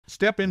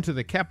Step into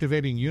the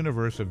captivating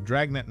universe of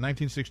Dragnet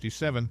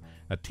 1967,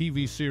 a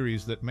TV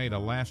series that made a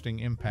lasting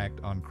impact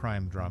on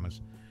crime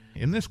dramas.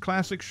 In this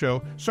classic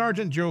show,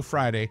 Sergeant Joe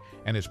Friday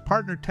and his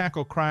partner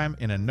tackle crime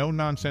in a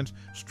no-nonsense,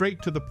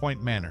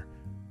 straight-to-the-point manner.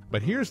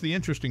 But here's the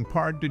interesting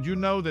part. Did you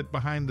know that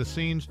behind the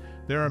scenes,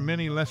 there are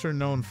many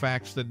lesser-known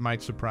facts that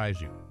might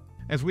surprise you?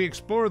 As we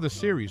explore the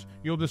series,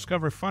 you'll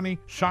discover funny,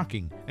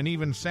 shocking, and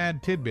even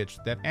sad tidbits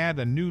that add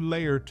a new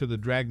layer to the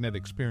Dragnet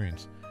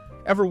experience.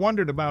 Ever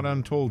wondered about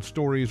untold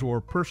stories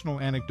or personal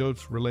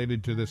anecdotes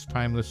related to this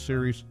timeless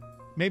series?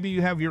 Maybe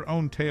you have your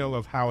own tale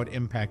of how it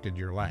impacted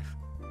your life.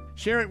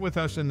 Share it with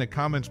us in the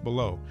comments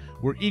below.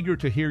 We're eager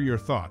to hear your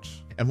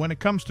thoughts. And when it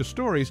comes to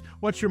stories,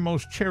 what's your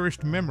most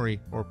cherished memory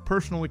or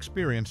personal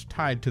experience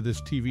tied to this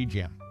TV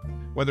gem?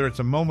 Whether it's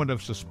a moment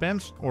of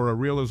suspense or a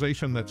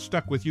realization that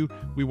stuck with you,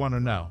 we want to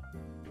know.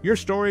 Your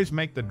stories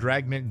make the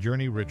Dragnet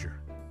journey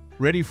richer.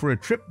 Ready for a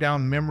trip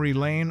down memory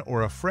lane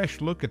or a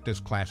fresh look at this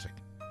classic?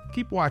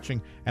 Keep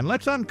watching, and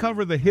let's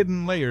uncover the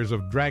hidden layers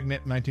of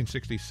Dragnet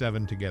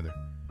 1967 together.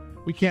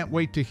 We can't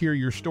wait to hear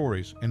your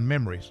stories and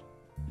memories.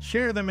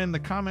 Share them in the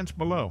comments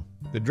below.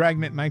 The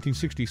Dragnet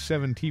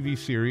 1967 TV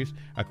series,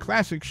 a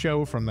classic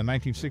show from the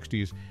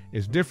 1960s,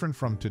 is different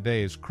from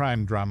today's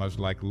crime dramas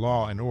like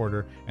Law and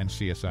Order and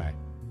CSI.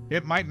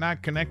 It might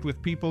not connect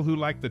with people who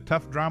like the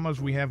tough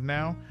dramas we have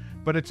now,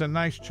 but it's a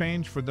nice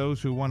change for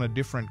those who want a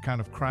different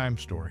kind of crime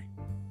story.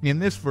 In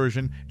this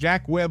version,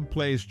 Jack Webb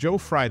plays Joe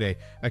Friday,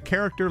 a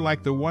character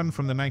like the one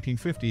from the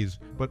 1950s,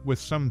 but with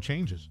some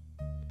changes.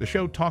 The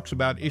show talks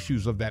about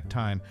issues of that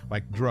time,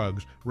 like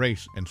drugs,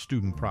 race, and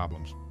student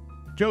problems.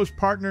 Joe's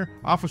partner,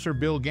 Officer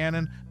Bill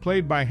Gannon,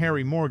 played by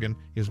Harry Morgan,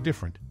 is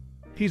different.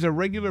 He's a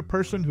regular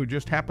person who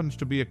just happens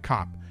to be a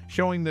cop,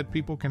 showing that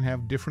people can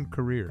have different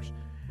careers.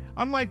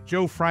 Unlike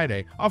Joe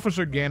Friday,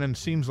 Officer Gannon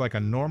seems like a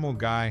normal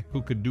guy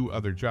who could do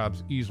other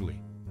jobs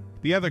easily.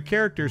 The other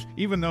characters,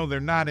 even though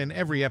they're not in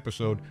every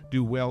episode,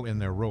 do well in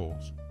their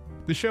roles.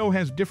 The show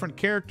has different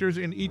characters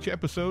in each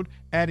episode,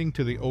 adding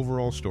to the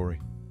overall story.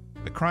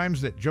 The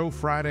crimes that Joe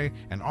Friday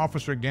and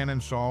Officer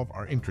Gannon solve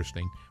are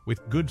interesting,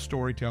 with good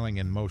storytelling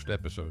in most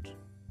episodes.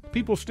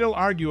 People still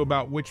argue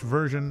about which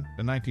version,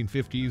 the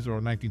 1950s or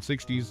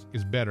 1960s,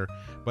 is better,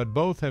 but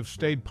both have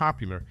stayed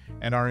popular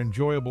and are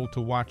enjoyable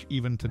to watch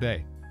even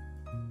today.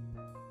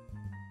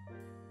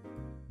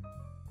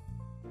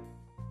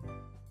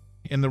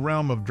 In the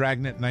realm of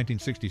Dragnet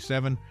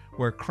 1967,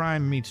 where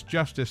crime meets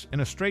justice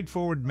in a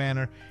straightforward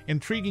manner,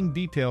 intriguing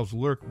details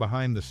lurk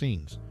behind the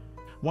scenes.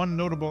 One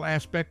notable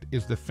aspect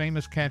is the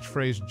famous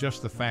catchphrase,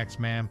 "Just the facts,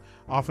 ma'am,"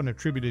 often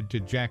attributed to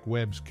Jack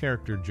Webb's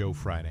character Joe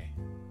Friday.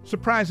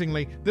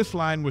 Surprisingly, this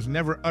line was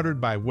never uttered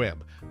by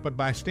Webb, but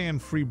by Stan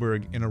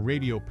Freberg in a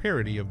radio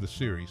parody of the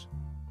series.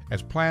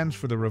 As plans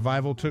for the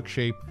revival took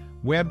shape,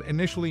 Webb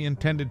initially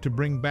intended to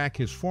bring back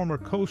his former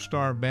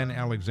co-star Ben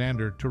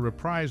Alexander to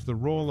reprise the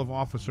role of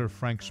Officer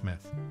Frank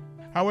Smith.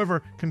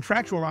 However,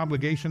 contractual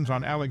obligations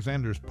on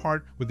Alexander's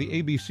part with the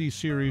ABC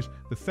series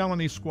The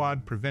Felony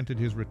Squad prevented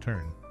his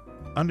return.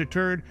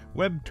 Undeterred,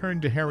 Webb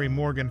turned to Harry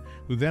Morgan,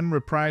 who then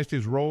reprised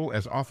his role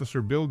as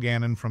Officer Bill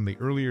Gannon from the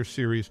earlier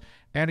series,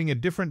 adding a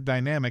different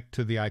dynamic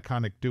to the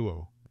iconic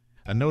duo.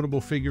 A notable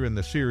figure in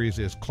the series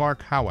is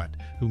Clark Howat,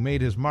 who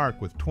made his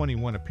mark with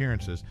 21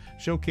 appearances,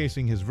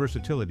 showcasing his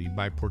versatility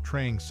by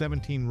portraying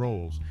 17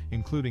 roles,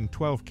 including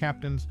 12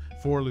 captains,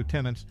 4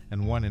 lieutenants,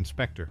 and 1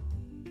 inspector.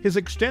 His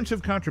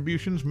extensive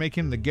contributions make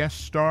him the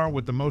guest star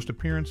with the most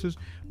appearances,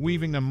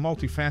 weaving a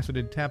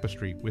multifaceted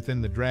tapestry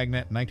within the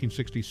Dragnet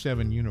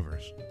 1967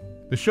 universe.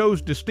 The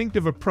show's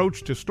distinctive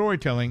approach to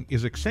storytelling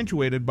is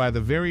accentuated by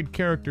the varied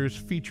characters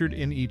featured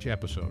in each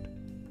episode.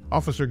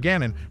 Officer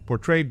Gannon,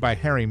 portrayed by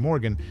Harry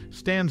Morgan,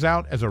 stands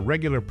out as a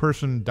regular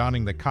person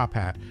donning the cop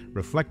hat,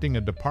 reflecting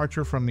a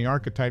departure from the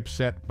archetype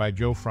set by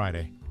Joe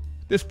Friday.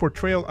 This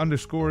portrayal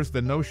underscores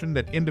the notion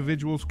that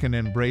individuals can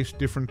embrace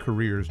different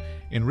careers,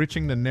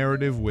 enriching the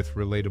narrative with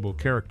relatable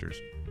characters.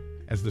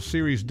 As the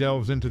series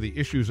delves into the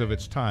issues of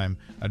its time,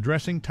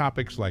 addressing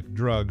topics like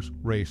drugs,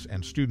 race,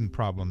 and student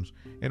problems,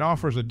 it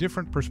offers a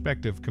different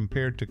perspective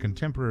compared to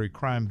contemporary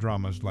crime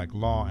dramas like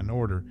Law and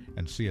Order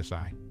and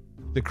CSI.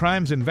 The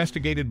crimes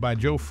investigated by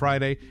Joe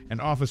Friday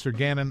and Officer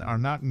Gannon are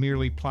not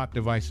merely plot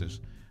devices.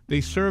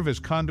 They serve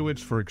as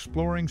conduits for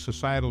exploring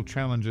societal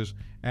challenges,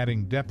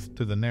 adding depth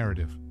to the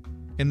narrative.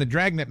 In the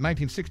Dragnet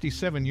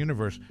 1967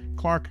 universe,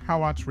 Clark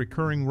Howat's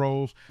recurring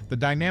roles, the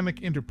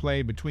dynamic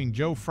interplay between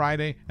Joe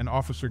Friday and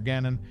Officer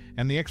Gannon,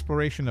 and the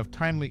exploration of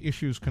timely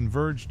issues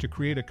converge to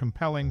create a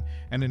compelling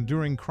and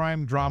enduring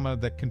crime drama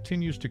that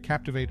continues to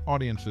captivate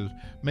audiences,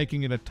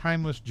 making it a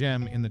timeless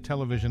gem in the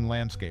television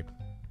landscape.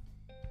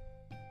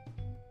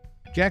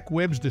 Jack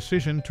Webb's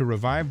decision to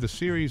revive the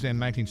series in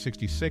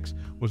 1966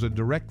 was a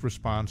direct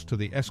response to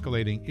the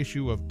escalating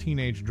issue of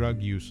teenage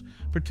drug use,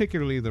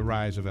 particularly the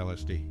rise of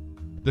LSD.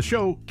 The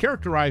show,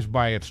 characterized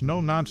by its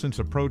no-nonsense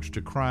approach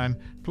to crime,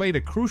 played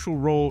a crucial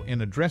role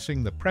in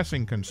addressing the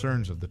pressing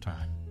concerns of the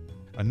time.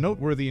 A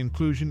noteworthy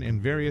inclusion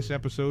in various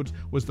episodes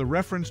was the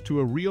reference to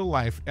a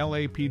real-life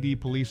LAPD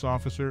police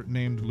officer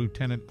named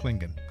Lieutenant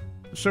Klingon.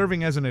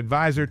 Serving as an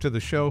advisor to the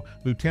show,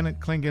 Lieutenant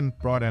Klingon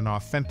brought an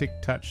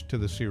authentic touch to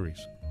the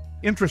series.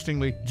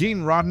 Interestingly,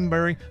 Gene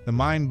Roddenberry, the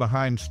mind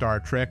behind Star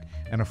Trek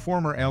and a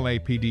former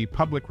LAPD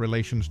Public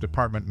Relations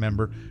Department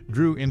member,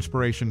 drew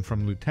inspiration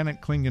from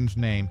Lieutenant Klingon's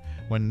name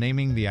when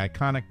naming the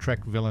iconic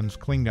Trek villains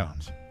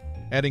Klingons.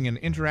 Adding an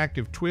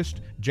interactive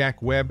twist,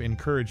 Jack Webb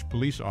encouraged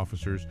police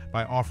officers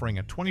by offering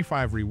a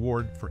 $25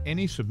 reward for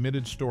any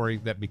submitted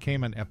story that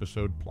became an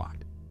episode plot.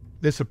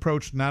 This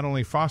approach not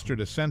only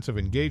fostered a sense of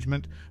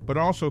engagement, but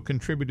also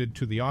contributed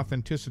to the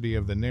authenticity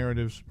of the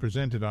narratives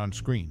presented on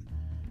screen.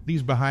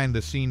 These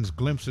behind-the-scenes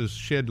glimpses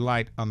shed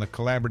light on the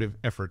collaborative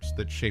efforts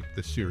that shaped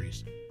the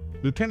series.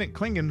 Lieutenant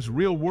Klingon's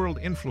real-world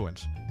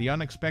influence, the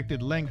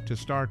unexpected link to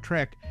Star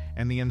Trek,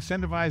 and the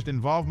incentivized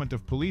involvement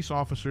of police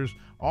officers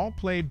all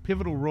played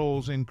pivotal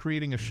roles in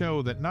creating a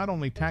show that not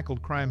only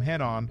tackled crime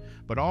head-on,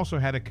 but also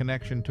had a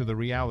connection to the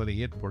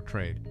reality it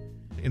portrayed.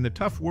 In the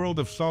tough world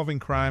of solving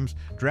crimes,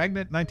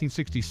 Dragnet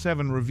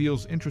 1967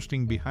 reveals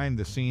interesting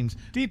behind-the-scenes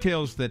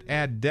details that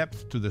add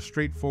depth to the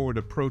straightforward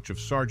approach of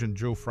Sergeant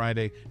Joe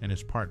Friday and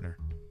his partner.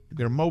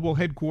 Their mobile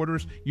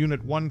headquarters,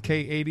 Unit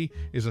 1K80,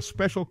 is a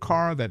special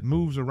car that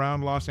moves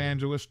around Los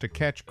Angeles to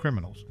catch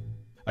criminals.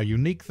 A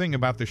unique thing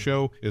about the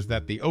show is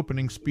that the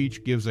opening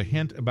speech gives a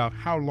hint about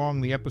how long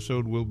the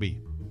episode will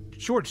be.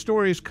 Short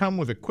stories come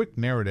with a quick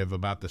narrative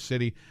about the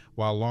city,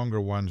 while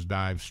longer ones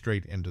dive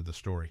straight into the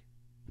story.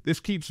 This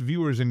keeps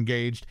viewers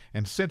engaged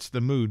and sets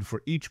the mood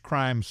for each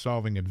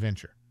crime-solving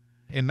adventure.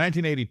 In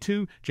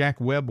 1982, Jack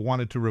Webb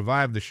wanted to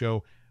revive the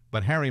show,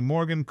 but Harry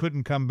Morgan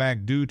couldn't come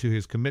back due to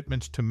his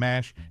commitments to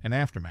MASH and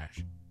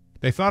Aftermash.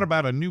 They thought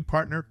about a new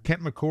partner,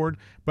 Kent McCord,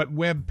 but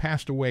Webb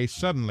passed away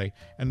suddenly,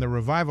 and the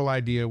revival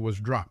idea was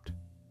dropped.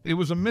 It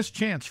was a missed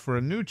chance for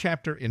a new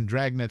chapter in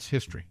Dragnet's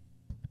history.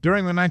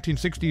 During the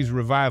 1960s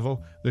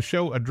revival, the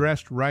show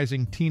addressed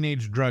rising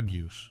teenage drug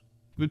use.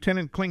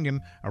 Lieutenant Klingon,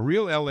 a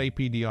real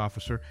LAPD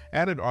officer,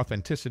 added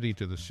authenticity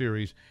to the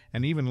series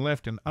and even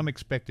left an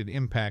unexpected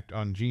impact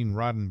on Gene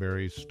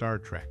Roddenberry's Star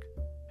Trek.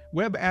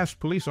 Webb asked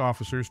police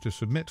officers to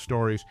submit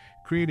stories,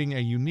 creating a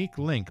unique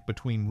link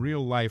between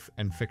real life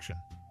and fiction.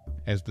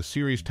 As the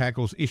series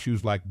tackles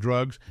issues like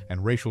drugs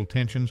and racial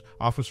tensions,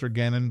 Officer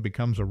Gannon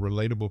becomes a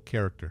relatable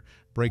character,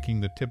 breaking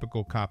the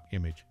typical cop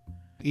image.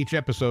 Each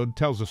episode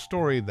tells a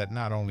story that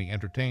not only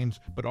entertains,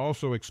 but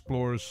also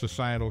explores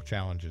societal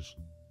challenges.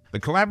 The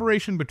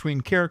collaboration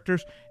between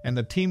characters and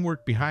the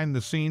teamwork behind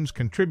the scenes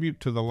contribute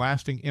to the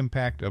lasting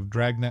impact of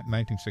Dragnet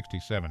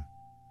 1967.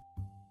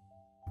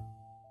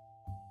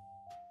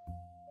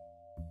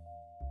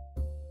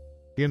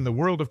 In the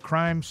world of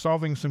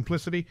crime-solving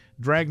simplicity,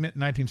 Dragnet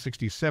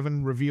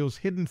 1967 reveals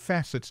hidden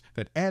facets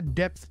that add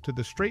depth to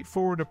the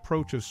straightforward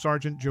approach of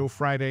Sergeant Joe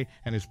Friday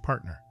and his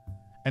partner.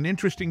 An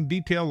interesting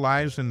detail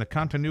lies in the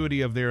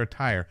continuity of their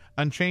attire,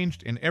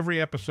 unchanged in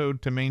every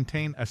episode to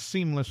maintain a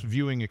seamless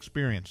viewing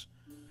experience.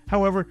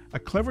 However, a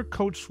clever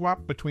coat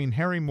swap between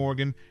Harry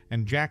Morgan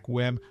and Jack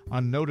Webb,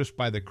 unnoticed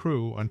by the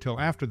crew until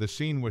after the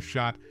scene was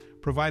shot,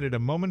 provided a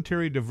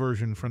momentary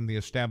diversion from the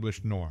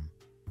established norm.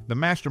 The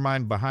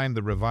mastermind behind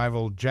the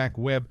revival, Jack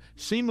Webb,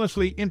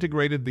 seamlessly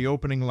integrated the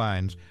opening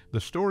lines,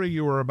 "The story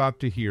you are about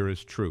to hear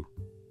is true,"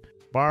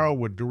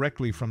 borrowed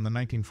directly from the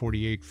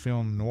 1948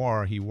 film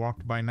noir He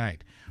Walked by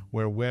Night,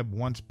 where Webb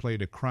once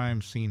played a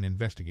crime scene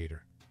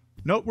investigator.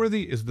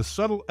 Noteworthy is the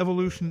subtle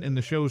evolution in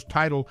the show's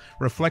title,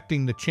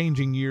 reflecting the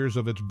changing years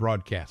of its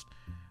broadcast.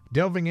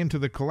 Delving into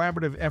the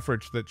collaborative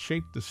efforts that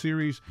shaped the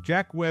series,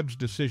 Jack Webb's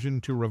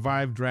decision to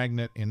revive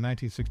Dragnet in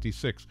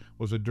 1966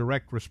 was a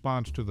direct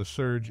response to the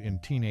surge in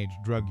teenage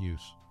drug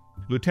use.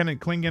 Lieutenant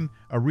Klingon,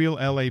 a real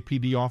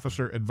LAPD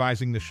officer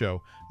advising the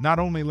show, not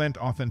only lent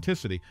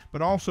authenticity,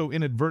 but also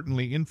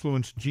inadvertently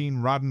influenced Gene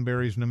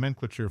Roddenberry's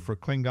nomenclature for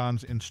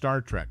Klingons in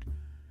Star Trek.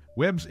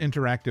 Webb's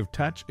interactive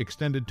touch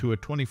extended to a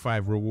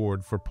 $25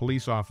 reward for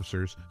police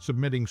officers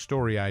submitting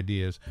story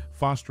ideas,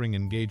 fostering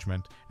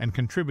engagement, and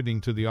contributing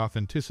to the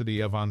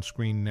authenticity of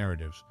on-screen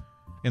narratives.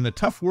 In the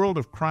tough world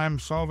of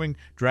crime-solving,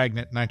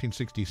 Dragnet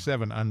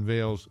 1967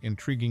 unveils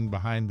intriguing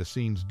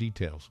behind-the-scenes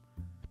details.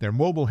 Their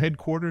mobile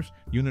headquarters,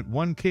 Unit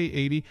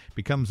 1K80,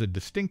 becomes a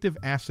distinctive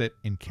asset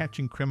in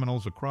catching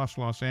criminals across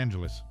Los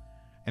Angeles.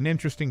 An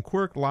interesting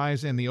quirk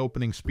lies in the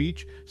opening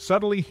speech,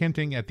 subtly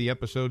hinting at the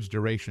episode's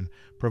duration,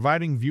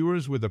 providing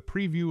viewers with a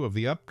preview of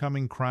the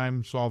upcoming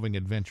crime-solving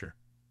adventure.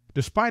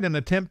 Despite an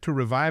attempt to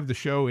revive the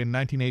show in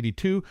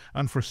 1982,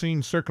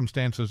 unforeseen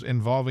circumstances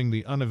involving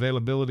the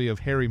unavailability of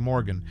Harry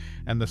Morgan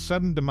and the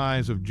sudden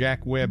demise of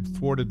Jack Webb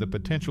thwarted the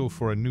potential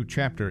for a new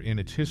chapter in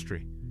its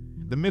history.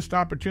 The missed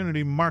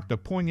opportunity marked a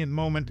poignant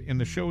moment in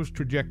the show's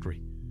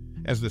trajectory.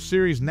 As the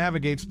series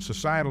navigates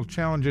societal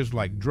challenges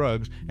like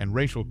drugs and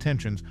racial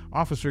tensions,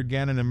 Officer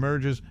Gannon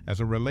emerges as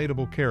a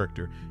relatable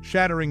character,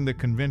 shattering the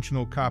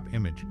conventional cop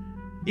image.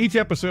 Each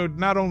episode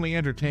not only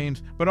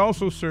entertains, but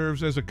also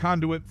serves as a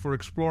conduit for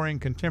exploring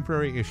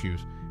contemporary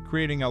issues,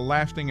 creating a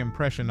lasting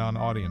impression on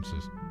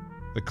audiences.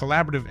 The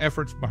collaborative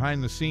efforts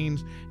behind the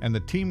scenes and the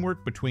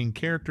teamwork between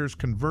characters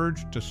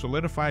converged to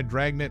solidify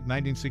Dragnet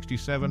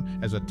 1967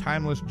 as a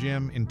timeless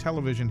gem in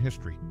television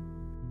history.